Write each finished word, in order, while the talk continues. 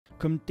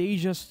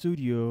Camtasia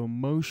Studio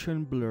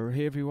Motion Blur.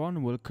 Hey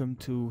everyone, welcome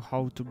to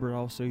How to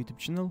Browse our YouTube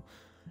channel.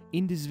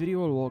 In this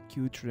video I'll walk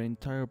you through the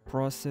entire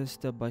process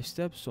step by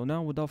step. So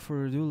now without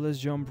further ado, let's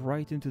jump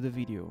right into the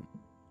video.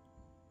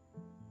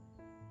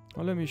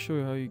 Well, let me show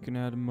you how you can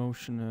add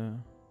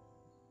motion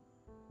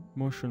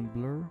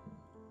blur.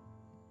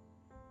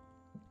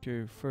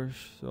 Okay,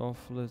 first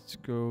off let's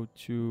go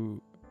to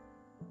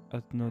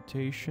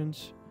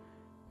annotations,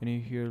 and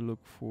in here look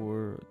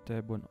for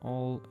tab on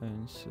all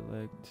and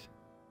select,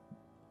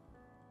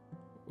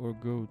 or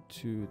go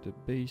to the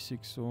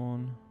basics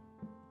one.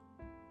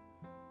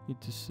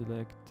 Need to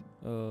select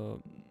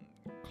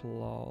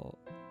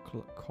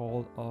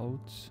call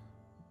outs.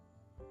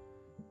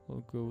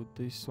 I'll go with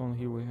this one.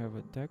 Here we have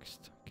a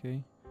text.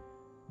 Okay,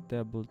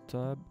 double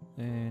tab,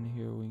 and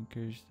here we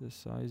increase the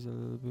size a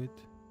little bit,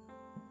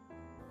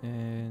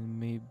 and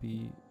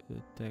maybe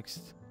the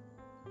text,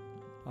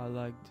 I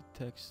like the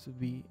text to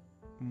be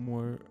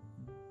more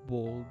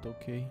bold.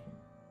 Okay,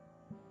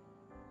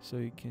 so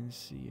you can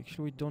see,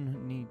 actually we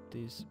don't need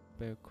this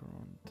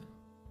background,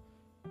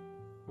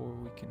 or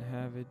we can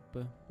have it,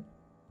 but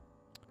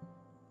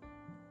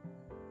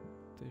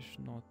there's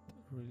not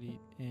really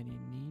any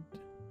need.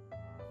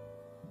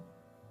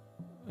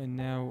 And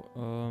now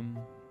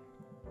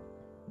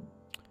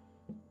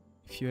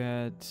if you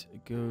add,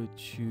 go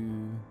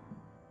to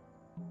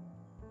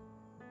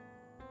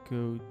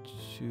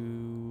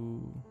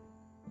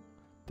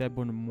tab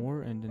on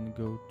more, and then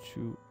go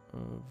to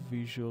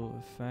visual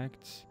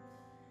effects,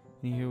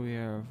 and here we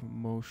have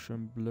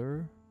motion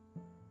blur,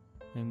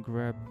 and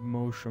grab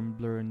motion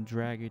blur and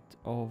drag it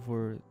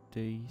over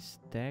these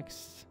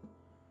texts,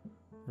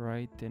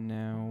 right? And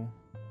now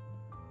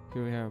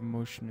here we have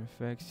motion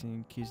effects and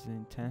increase the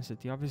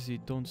intensity. Obviously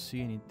you don't see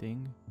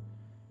anything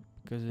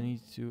because I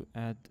need to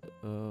add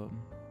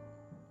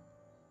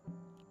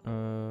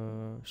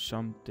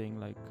something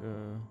like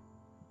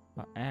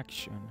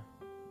action.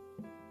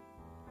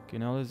 Okay,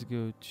 now let's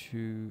go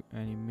to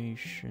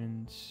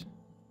animations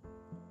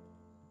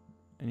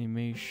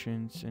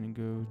and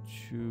go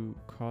to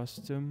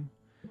custom.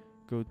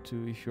 Go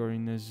to, if you're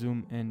in a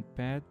zoom and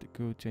pad,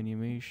 go to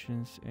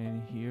animations,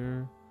 and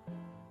here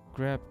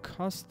grab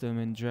custom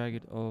and drag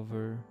it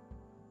over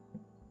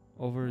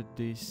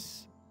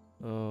this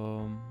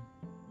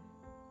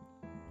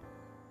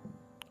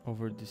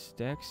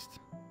text.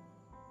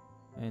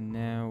 And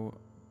now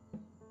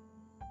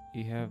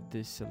you have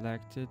this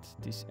selected,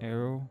 this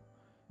arrow,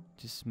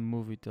 just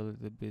move it a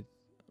little bit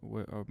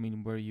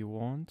where you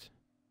want.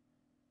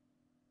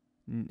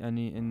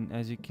 And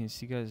as you can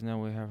see, guys, now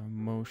we have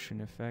motion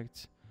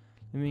effects.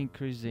 Let me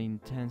increase the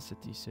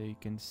intensity so you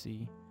can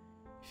see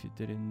if you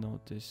didn't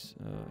notice,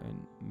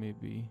 and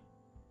maybe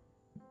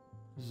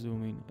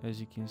zoom in.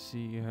 As you can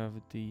see,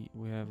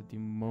 we have the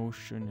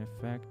motion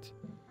effect.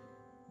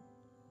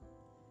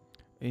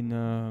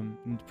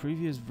 In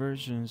previous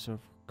versions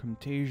of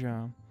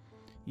Camtasia,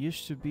 it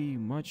used to be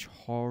much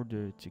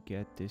harder to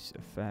get this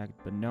effect,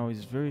 but now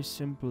it's very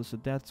simple. So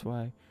that's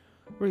why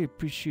I really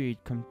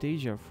appreciate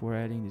Camtasia for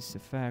adding this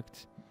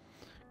effect,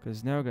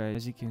 because now, guys,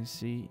 as you can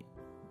see,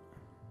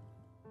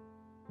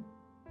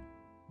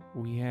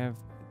 we have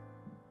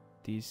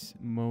this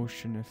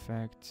motion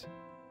effect,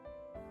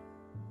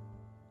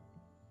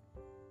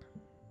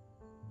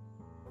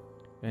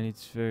 and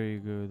it's very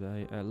good.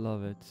 I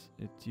love it.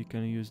 You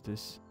can use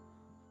this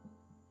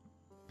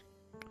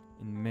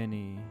in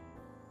many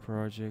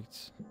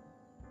projects.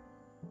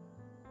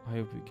 I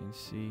hope you can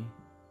see.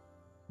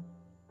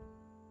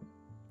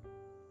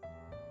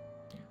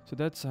 So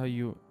that's how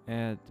you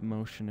add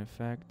motion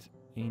effect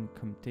in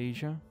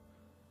Camtasia.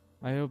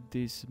 I hope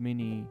this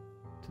mini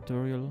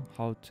tutorial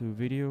how-to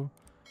video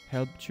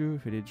helped you.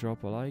 If you did,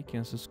 drop a like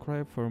and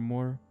subscribe for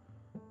more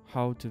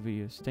how-to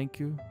videos. Thank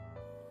you.